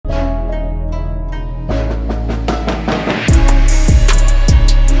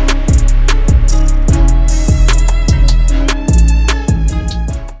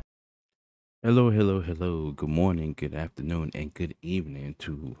Hello, hello, hello. Good morning, good afternoon, and good evening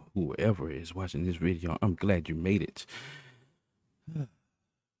to whoever is watching this video. I'm glad you made it. Don't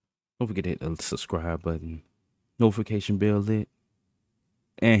forget to hit the subscribe button, notification bell lit,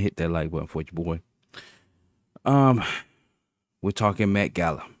 and hit that like button for your boy. We're talking Met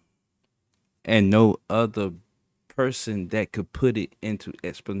Gala, and no other person that could put it into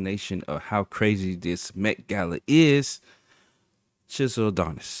explanation of how crazy this Met Gala is. Chiseled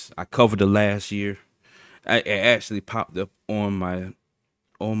Adonis. I covered it last year. It actually popped up on my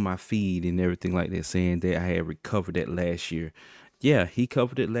feed and everything like that, saying that I had recovered that last year. Yeah, he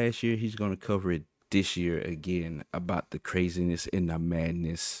covered it last year. He's gonna cover it this year again about the craziness and the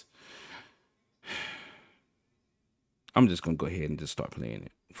madness. I'm just gonna go ahead and just start playing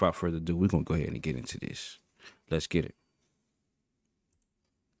it. Without further ado, we're gonna go ahead and get into this. Let's get it.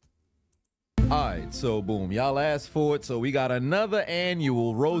 Alright, so boom, y'all asked for it, so we got another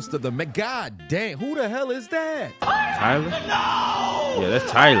annual roast of the God damn, who the hell is that? Tyler? No! Yeah, that's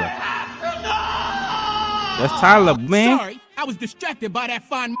Tyler. No! That's Tyler, man. Sorry, I was distracted by that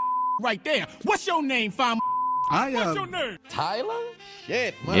fine right there. What's your name, fine? What's your name? Tyler?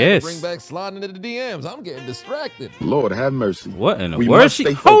 Shit, man. Yes. Bring back sliding into the DMs. I'm getting distracted. Lord have mercy. What in the We world? must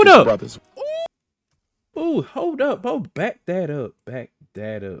stay Hold focused, up. brothers. Ooh, hold up. Oh, back that up. Back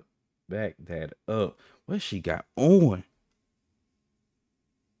that up. Back that up. What she got on?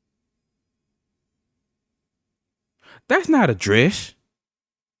 That's not a dress.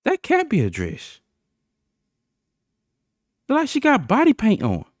 That can't be a dress. Look like she got body paint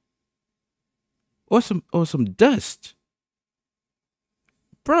on. Or some dust.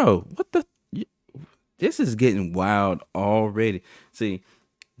 Bro, what the? This is getting wild already. See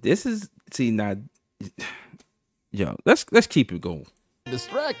now. Yo, let's keep it going.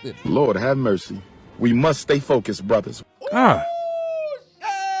 Distracted. Lord have mercy. We must stay focused, brothers. Ah.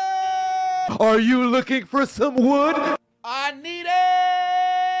 Are you looking for some wood? I need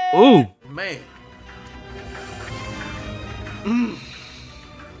it. Ooh. Man.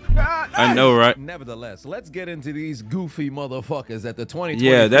 I know, right? Nevertheless, let's get into these goofy motherfuckers at the 2024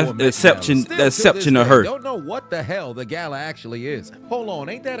 Yeah, that's the exception. The exception of her. Don't know what the hell the gala actually is. Hold on,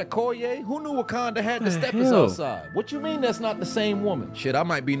 ain't that a Koye? Who knew Wakanda had the steppers hell? outside? What you mean that's not the same woman? Shit, I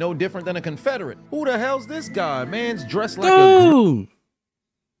might be no different than a Confederate. Who the hell's this guy? Man's dressed like Dude.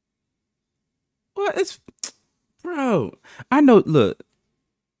 What is, bro? I know. Look,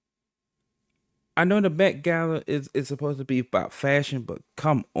 I know the Met Gala is supposed to be about fashion, but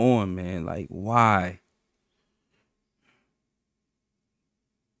come on, man. Like, why?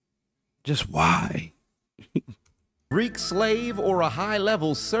 Just why? Greek slave or a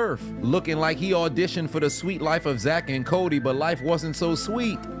high-level serf, looking like he auditioned for the sweet life of Zach and Cody, but life wasn't so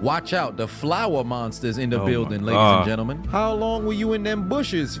sweet. Watch out, the flower monster's in the building, ladies and gentlemen. How long were you in them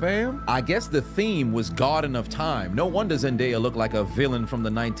bushes, fam? I guess the theme was Garden of Time. No wonder Zendaya looked like a villain from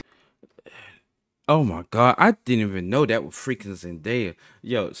the 19... Oh my God, I didn't even know that was freaking Zendaya.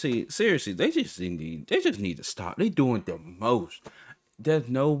 Yo, see, seriously, they just need to stop. They doing the most. There's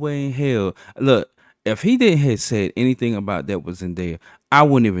no way in hell. Look, if he didn't have said anything about that was Zendaya, I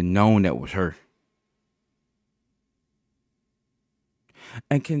wouldn't even known that was her.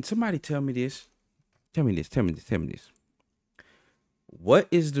 And can somebody tell me this? Tell me this. What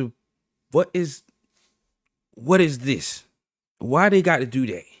is this? Why they got to do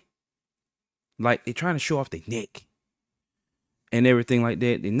that? Like, they trying to show off their neck and everything like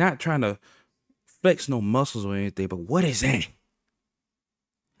that. They're not trying to flex no muscles or anything, but what is that?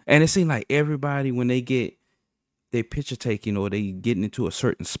 And it seems like everybody, when they get their picture taken or they getting into a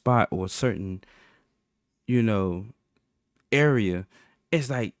certain spot or a certain, area, it's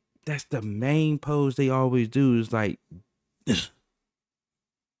like, that's the main pose they always do is like,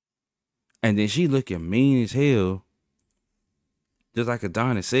 and then she looking mean as hell. Just like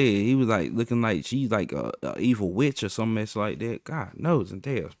Adonis said, he was like looking like she's like a evil witch or something mess like that. God knows and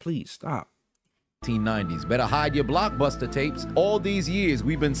tails, please stop. 1990s. Better hide your blockbuster tapes. All these years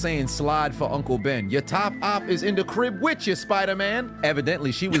we've been saying slide for Uncle Ben. Your top op is in the crib with you, Spider-Man.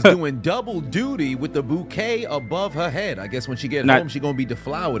 Evidently she was doing double duty with the bouquet above her head. I guess when she get home she gonna be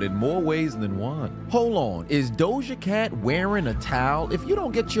deflowered in more ways than one. Hold on, is Doja Cat wearing a towel? If you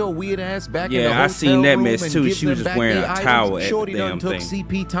don't get your weird ass back in the hotel I seen that room mess too. She was just wearing a towel at Shorty the done damn took thing.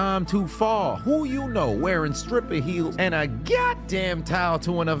 CP time too far. Who you know wearing stripper heels and a goddamn towel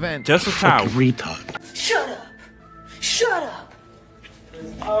to an event? Just a towel. Retard. Shut up! Shut up!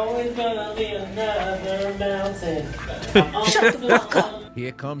 There's always gonna be another mountain. Shut the fuck up!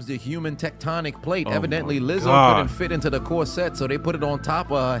 Here comes the human tectonic plate. Oh Evidently, my Lizzo God. couldn't fit into the corset, so they put it on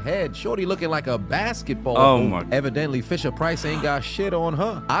top of her head. Shorty looking like a basketball Oh hoop. my- Evidently, Fisher Price ain't got shit on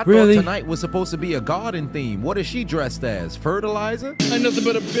her. I Really? thought tonight was supposed to be a garden theme. What is she dressed as? Fertilizer? Ain't nothing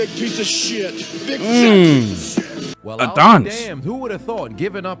but a big piece of shit. Big piece of shit. Well, I'll be Adonis. damned. Who would have thought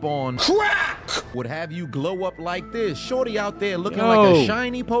giving up on Crack! would have you glow up like this? Shorty out there looking Yo. like a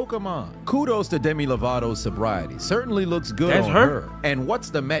shiny Pokemon. Kudos to Demi Lovato's sobriety. Certainly looks good That's on her. her. And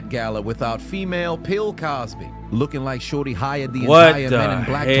what's the Met Gala without female Pill Cosby? Looking like Shorty hired the What entire the Men in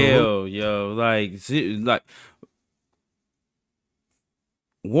Black to look. hell, yo? Like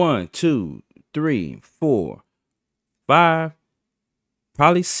 1, 2, 3, 4, 5,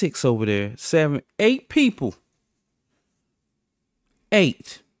 probably 6 over there, 7, 8 people.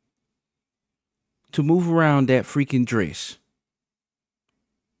 8 to move around that freaking dress.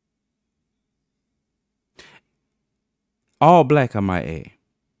 All black, I might add.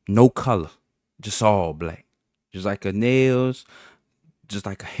 No color. Just all black. Just like her nails, just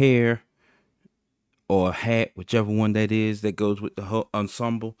like a hair or a hat, whichever one that is that goes with the whole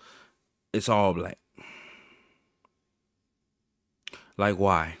ensemble. It's all black. Like,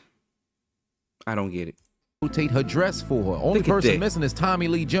 why? I don't get it. Rotate her dress for her. Only Look at person that. missing is Tommy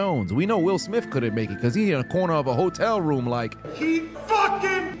Lee Jones. We know Will Smith couldn't make it because he's in a corner of a hotel room like, Keep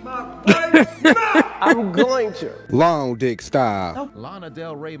fucking my wife's mouth! I'm going to. Long dick style. Lana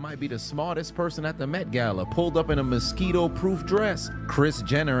Del Rey might be the smartest person at the Met Gala, pulled up in a mosquito-proof dress. Kris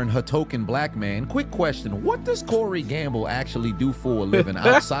Jenner and her token black man. Quick question, what does Corey Gamble actually do for a living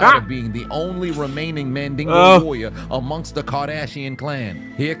outside of being the only remaining Mandingo warrior amongst the Kardashian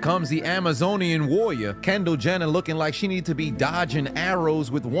clan? Here comes the Amazonian warrior, Kendall Jenner, looking like she needs to be dodging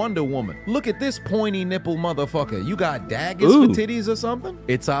arrows with Wonder Woman. Look at this pointy nipple motherfucker. You got daggers Ooh. for titties or something?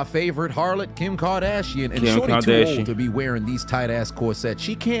 It's our favorite harlot, Kim Kardashian, and Kim Shorty too Kardashian. old to be wearing these tight-ass corsets.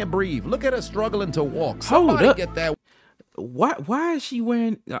 She can't breathe. Look at her struggling to walk. Hold Somebody up. get that. Why is she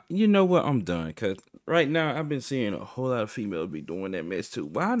wearing? You know what? I'm done. Because right now I've been seeing a whole lot of females be doing that mess too.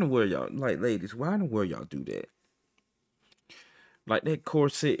 Why in the world y'all, like, ladies, why in the world y'all do that? Like, that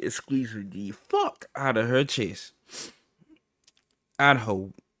corset is squeezing the fuck out of her chest. Out of her,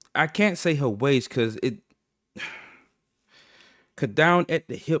 I can't say her waist because down at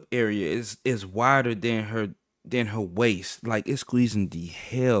the hip area is wider than her waist. Like, it's squeezing the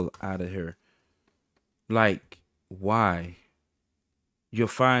hell out of her. Like, why? You're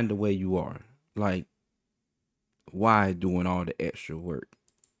fine the way you are. Like, why doing all the extra work?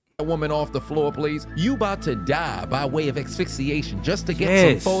 Woman off the floor, please. You about to die by way of asphyxiation just to get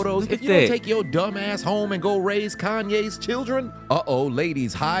Yes, some photos. look If at you don't that. take your dumb ass home and go raise Kanye's children,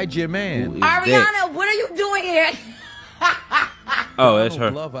 ladies, hide your man. Who is that? Ariana, what are you doing here? Oh, that's Donald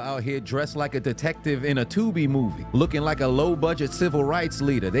her. Glover out here dressed like a detective in a Tubi movie, looking like a low-budget civil rights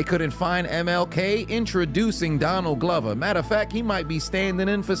leader. They couldn't find MLK. Introducing Donald Glover. Matter of fact, he might be standing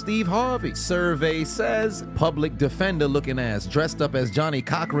in for Steve Harvey. Survey says public defender looking ass, dressed up as Johnny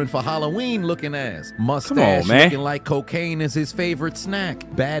Cochran for Halloween looking ass. Mustache man. looking like cocaine is his favorite snack.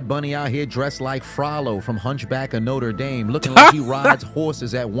 Bad Bunny out here dressed like Frollo from Hunchback of Notre Dame, looking like he rides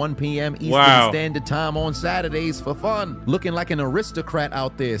horses at 1 p.m. Eastern Wow. Standard Time on Saturdays for fun. Looking like an aristocrat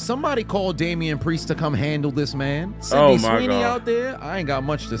out there. Somebody call Damian Priest to come handle this man. Sydney Oh my Sweeney God. out there. I ain't got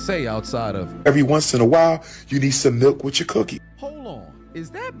much to say outside of, Every once in a while, you need some milk with your cookie. hold on, is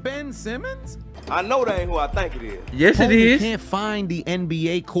that Ben Simmons? I know that ain't who I think it is. Yes, it Homie is. can't find the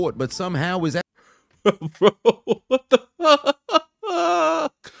NBA court, but somehow is at Bro, what the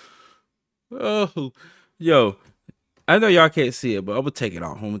fuck? Oh, yo, I know y'all can't see it, but I'm gonna take it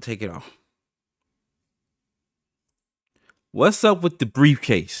off. I'm gonna take it off. What's up with the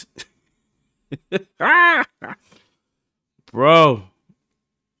briefcase? Bro.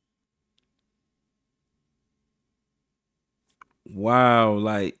 Wow,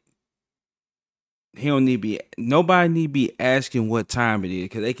 like, he don't need to be, nobody need to be asking what time it is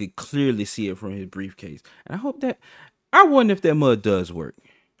because they could clearly see it from his briefcase. And I wonder if that mud does work.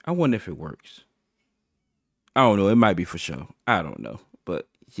 I wonder if it works. I don't know. It might be for sure. I don't know. But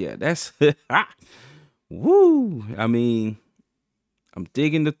yeah, that's, woo. I mean, I'm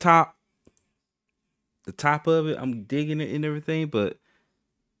digging the top of it. I'm digging it and everything. But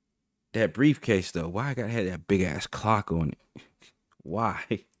that briefcase though, why I gotta have that big ass clock on it? Why?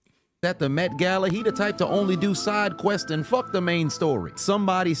 at the Met Gala. He the type to only do side quests and fuck the main story.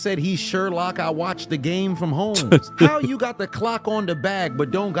 Somebody said he's Sherlock. I watched the game from Holmes. How you got the clock on the bag but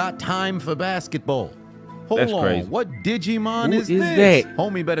don't got time for basketball? Hold That's on, crazy. what Digimon Who is is this? that?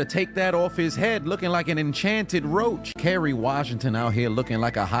 Homie better take that off his head, looking like an enchanted roach. Kerry Washington out here looking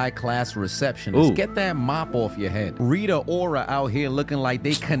like a high-class receptionist. Ooh. Get that mop off your head. Rita Ora out here looking like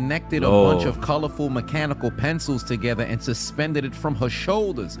they connected a Lord. bunch of colorful mechanical pencils together and suspended it from her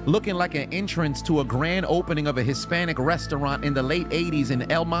shoulders, looking like an entrance to a grand opening of a Hispanic restaurant in the late 80s in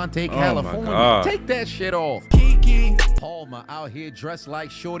El Monte, California. God. Take that shit off. Kiki Palmer out here dressed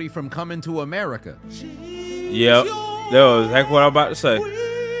like Shorty from Coming to America. Yep. That was exactly what I'm about to say.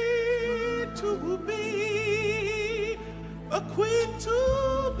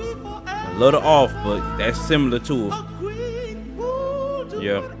 A little off, but that's similar to it.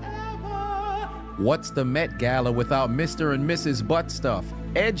 Yep. What's the Met Gala without Mr. and Mrs. Butt Stuff?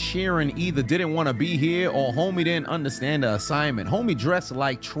 Ed Sheeran either didn't want to be here or homie didn't understand the assignment. Homie dressed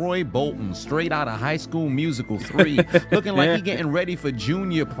like Troy Bolton, straight out of High School Musical 3, looking like he getting ready for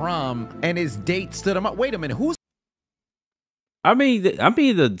junior prom, and his date stood him up. Wait a minute, who's... I mean,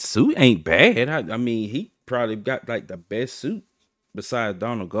 the suit ain't bad. I mean, he probably got like the best suit besides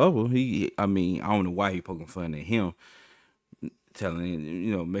Donald Glover. I mean, I don't know why he poking fun at him, telling him,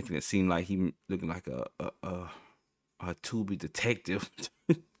 you know, making it seem like he looking like a Tubi detective.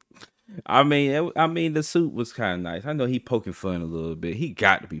 I mean, the suit was kind of nice. I know he poking fun a little bit. He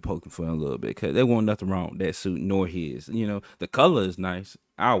got to be poking fun a little bit because there wasn't nothing wrong with that suit nor his. You know, the color is nice.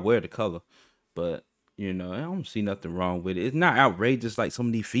 I'll wear the color, but you know, I don't see nothing wrong with it. It's not outrageous like some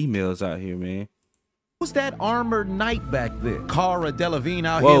of these females out here, man. Who's that armored knight back there? Cara Delevingne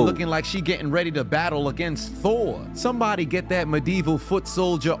out Whoa. here looking like she getting ready to battle against Thor. Somebody get that medieval foot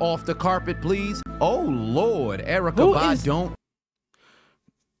soldier off the carpet, please. Oh, Lord. Erica Badu.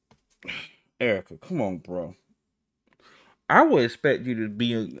 Erica, come on, bro. I would expect you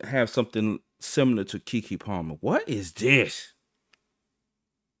to have something similar to Keke Palmer. What is this?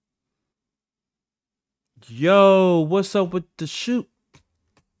 Yo, what's up with the shoe?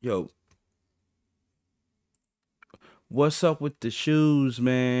 Yo. What's up with the shoes,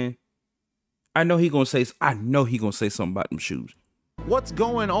 man? I know he gonna say something about them shoes. What's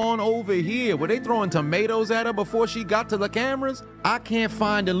going on over here? Were they throwing tomatoes at her before she got to the cameras? I can't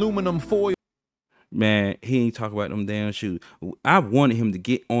find aluminum foil. Man, he ain't talking about them damn shoes. I wanted him to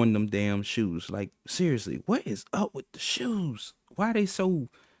get on them damn shoes. Like, seriously, what is up with the shoes? Why are they so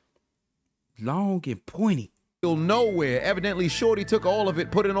long and pointy? Nowhere. Evidently, Shorty took all of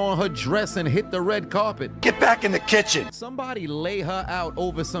it, put it on her dress, and hit the red carpet. Get back in the kitchen. Somebody lay her out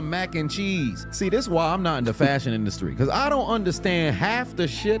over some mac and cheese. See, this is why I'm not in the fashion industry, because I don't understand half the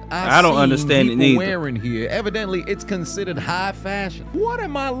shit I don't understand people it wearing here. Evidently, it's considered high fashion. What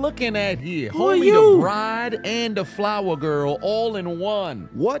am I looking at here? Homie, the bride and the flower girl all in one.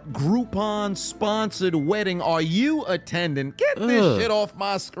 What Groupon-sponsored wedding are you attending? Get this shit off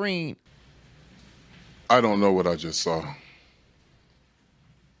my screen. I don't know what I just saw.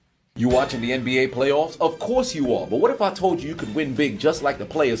 You watching the NBA playoffs? Of course you are. But what if I told you could win big just like the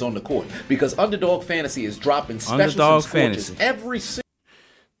players on the court? Because Underdog Fantasy is dropping specials and scorches every single...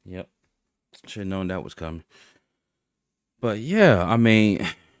 Yep. Should have known that was coming. But yeah, I mean,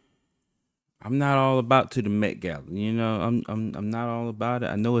 I'm not all about to the Met Gala. You know, I'm not all about it.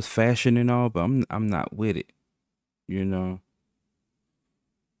 I know it's fashion and all, but I'm not with it. You know.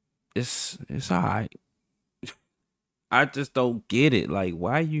 It's all right. I just don't get it. Like,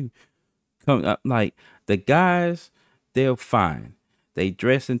 why you come up? Like, the guys, they're fine. They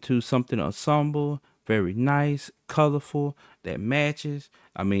dress into something ensemble, very nice, colorful, that matches.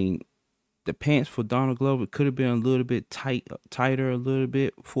 I mean, the pants for Donald Glover could have been a little bit tighter a little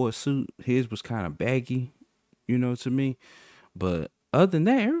bit for a suit. His was kind of baggy, you know, to me. But other than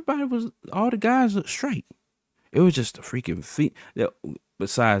that, all the guys looked straight. It was just a freaking feat.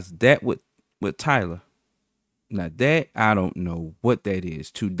 Besides that with Tyler. Now that, I don't know what that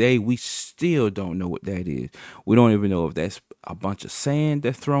is. Today, we still don't know what that is. We don't even know if that's a bunch of sand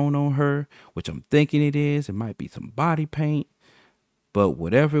that's thrown on her, which I'm thinking it is. It might be some body paint. But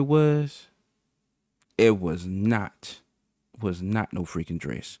whatever it was not no freaking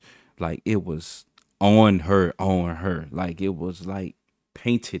dress. Like, it was on her. Like, it was like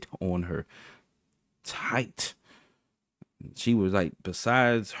painted on her. Tight. She was like,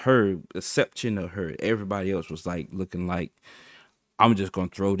 besides her, exception of her, everybody else was like looking like, I'm just gonna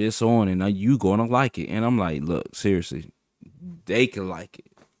throw this on and you gonna like it. And I'm like, look, seriously, they can like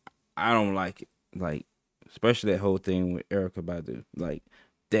it. I don't like it. Like, especially that whole thing with Erykah Badu. Like,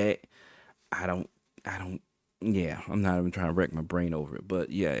 that, I don't, yeah, I'm not even trying to wreck my brain over it. But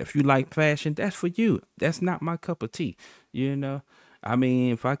yeah, if you like fashion, that's for you. That's not my cup of tea, you know? I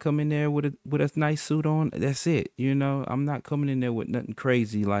mean, if I come in there with a nice suit on, that's it. You know, I'm not coming in there with nothing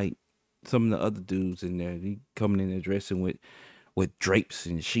crazy like some of the other dudes in there, he coming in there dressing with drapes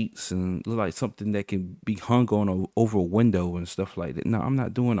and sheets and look like something that can be hung on over a window and stuff like that. No, I'm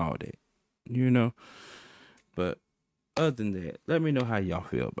not doing all that, you know. But other than that, let me know how y'all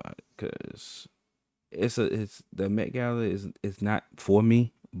feel about it, because it's the Met Gala is not for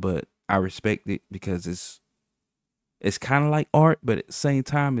me, but I respect it because it's kind of like art, but at the same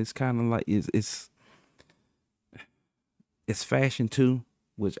time, it's kind of like it's fashion too,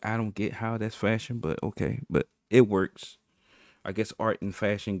 which I don't get how that's fashion, but okay, but it works. I guess art and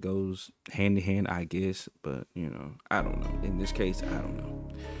fashion goes hand in hand, I guess, but you know, I don't know. In this case, I don't know.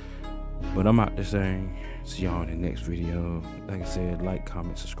 But I'm out there saying, see y'all in the next video. Like I said, like,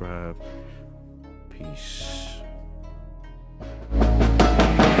 comment, subscribe. Peace.